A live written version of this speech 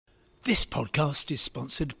This podcast is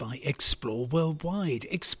sponsored by Explore Worldwide.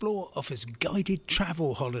 Explore offers guided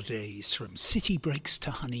travel holidays from city breaks to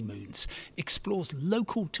honeymoons. Explore's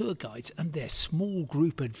local tour guides and their small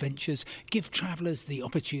group adventures give travellers the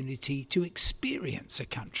opportunity to experience a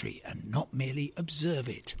country and not merely observe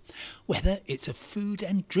it. Whether it's a food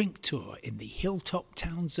and drink tour in the hilltop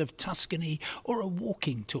towns of Tuscany or a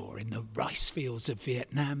walking tour in the rice fields of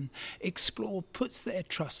Vietnam, Explore puts their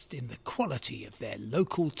trust in the quality of their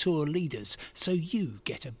local tour leaders so you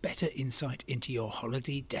get a better insight into your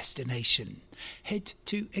holiday destination. Head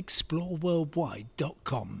to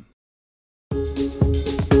exploreworldwide.com.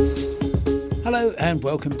 Hello and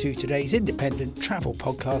welcome to today's independent travel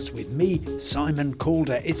podcast with me, Simon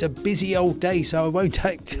Calder. It's a busy old day, so I won't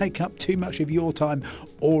take up too much of your time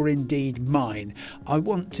or indeed mine. I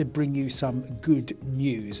want to bring you some good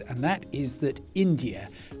news, and that is that India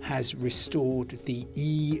has restored the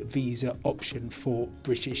e-visa option for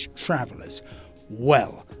British travellers.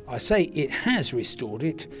 Well, I say it has restored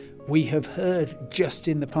it. We have heard just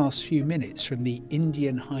in the past few minutes from the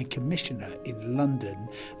Indian High Commissioner in London,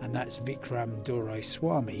 and that's Vikram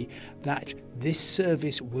Doraiswamy, that this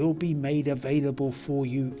service will be made available for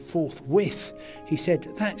you forthwith. He said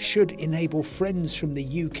that should enable friends from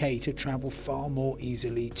the UK to travel far more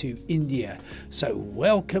easily to India. So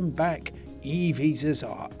welcome back. E-visas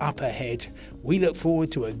are up ahead. We look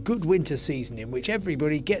forward to a good winter season in which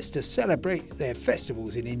everybody gets to celebrate their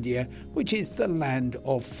festivals in India, which is the land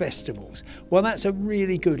of festivals. Well, that's a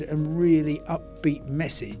really good and really upbeat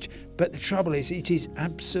message, but the trouble is it is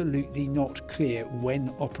absolutely not clear when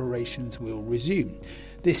operations will resume.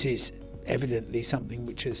 This is evidently something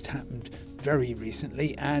which has happened very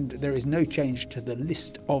recently, and there is no change to the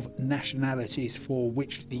list of nationalities for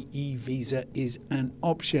which the e-visa is an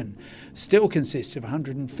option. Still consists of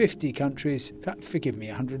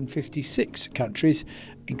 156 countries,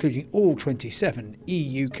 including all 27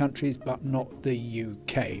 EU countries, but not the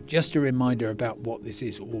UK. Just a reminder about what this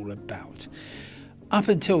is all about. Up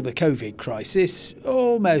until the COVID crisis,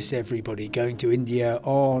 almost everybody going to India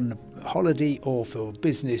on holiday or for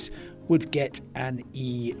business would get an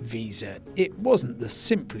e-visa. It wasn't the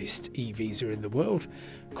simplest e-visa in the world.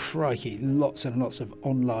 Crikey, lots and lots of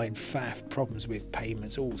online faff, problems with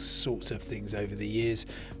payments, all sorts of things over the years.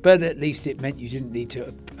 But at least it meant you didn't need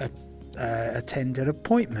to attend an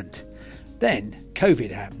appointment. Then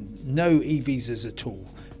COVID happened, no e-visas at all.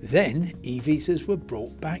 Then e-visas were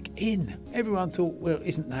brought back in. Everyone thought, well,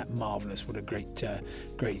 isn't that marvellous? What a great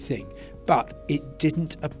thing. But it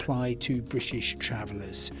didn't apply to British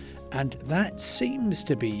travellers. And that seems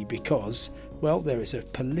to be because, well, there is a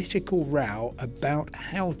political row about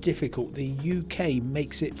how difficult the UK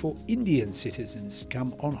makes it for Indian citizens to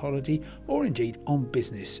come on holiday or indeed on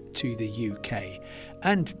business to the UK.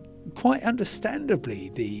 And quite understandably,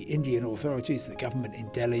 the Indian authorities, the government in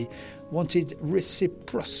Delhi, wanted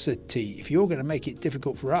reciprocity. If you're going to make it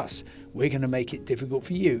difficult for us, we're going to make it difficult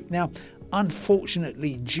for you. Now,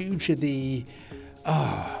 unfortunately, due to the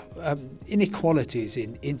inequalities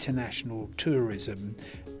in international tourism,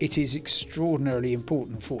 it is extraordinarily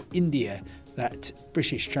important for India that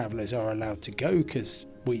British travellers are allowed to go, because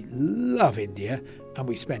we love India and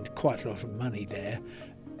we spend quite a lot of money there.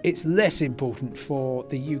 It's less important for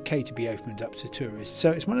the UK to be opened up to tourists.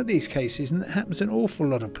 So it's one of these cases, and it happens in an awful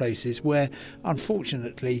lot of places, where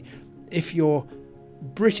unfortunately, if you're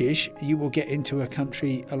British, you will get into a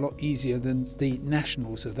country a lot easier than the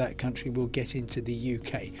nationals of that country will get into the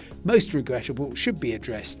UK. Most regrettable, should be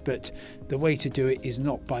addressed, but the way to do it is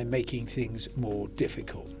not by making things more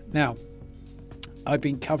difficult. Now, I've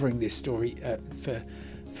been covering this story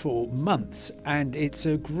for months, and it's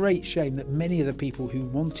a great shame that many of the people who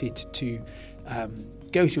wanted to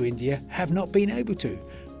go to India have not been able to.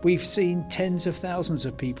 We've seen tens of thousands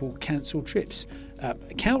of people cancel trips,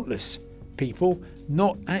 countless people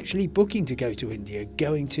not actually booking to go to India,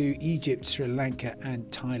 going to Egypt, Sri Lanka and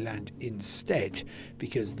Thailand instead,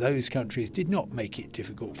 because those countries did not make it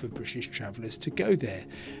difficult for British travellers to go there.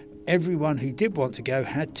 Everyone who did want to go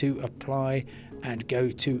had to apply and go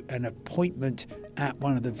to an appointment at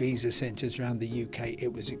one of the visa centres around the UK.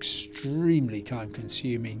 It was extremely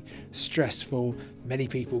time-consuming, stressful. Many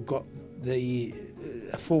people got the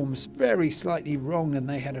forms very slightly wrong and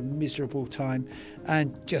they had a miserable time,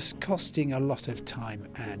 and just costing a lot of time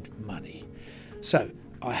and money. So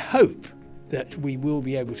I hope that we will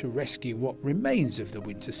be able to rescue what remains of the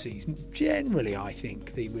winter season. Generally, I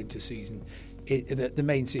think the winter season, the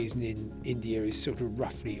main season in India is sort of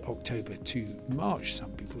roughly October to March.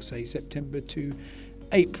 Some people say September to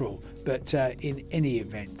April, but in any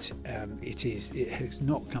event, it has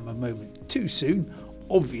not come a moment too soon.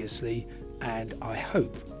 Obviously, And I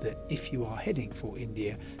hope that if you are heading for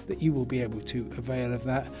India, that you will be able to avail of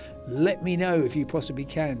that. Let me know if you possibly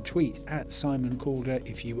can. Tweet at Simon Calder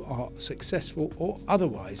if you are successful or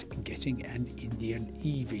otherwise in getting an Indian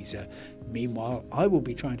e-visa. Meanwhile, I will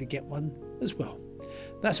be trying to get one as well.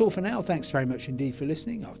 That's all for now. Thanks very much indeed for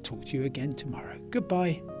listening. I'll talk to you again tomorrow.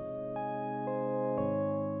 Goodbye.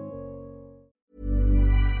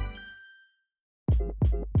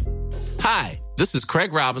 Hi, this is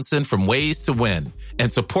Craig Robinson from Ways to Win,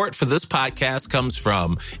 and support for this podcast comes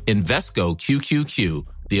from Invesco QQQ,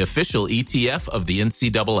 the official ETF of the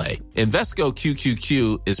NCAA. Invesco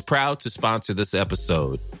QQQ is proud to sponsor this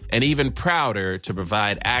episode, and even prouder to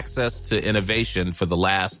provide access to innovation for the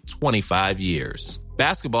last 25 years.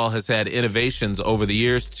 Basketball has had innovations over the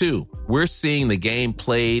years, too. We're seeing the game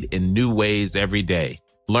played in new ways every day.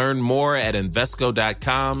 Learn more at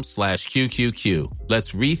Invesco.com/QQQ.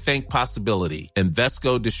 Let's rethink possibility.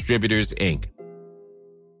 Invesco Distributors, Inc.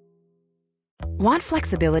 Want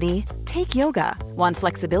flexibility? Take yoga. Want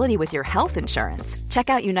flexibility with your health insurance? Check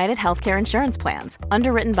out United Healthcare Insurance Plans.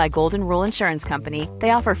 Underwritten by Golden Rule Insurance Company,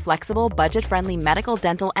 they offer flexible, budget-friendly medical,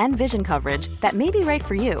 dental, and vision coverage that may be right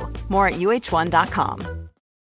for you. More at UH1.com.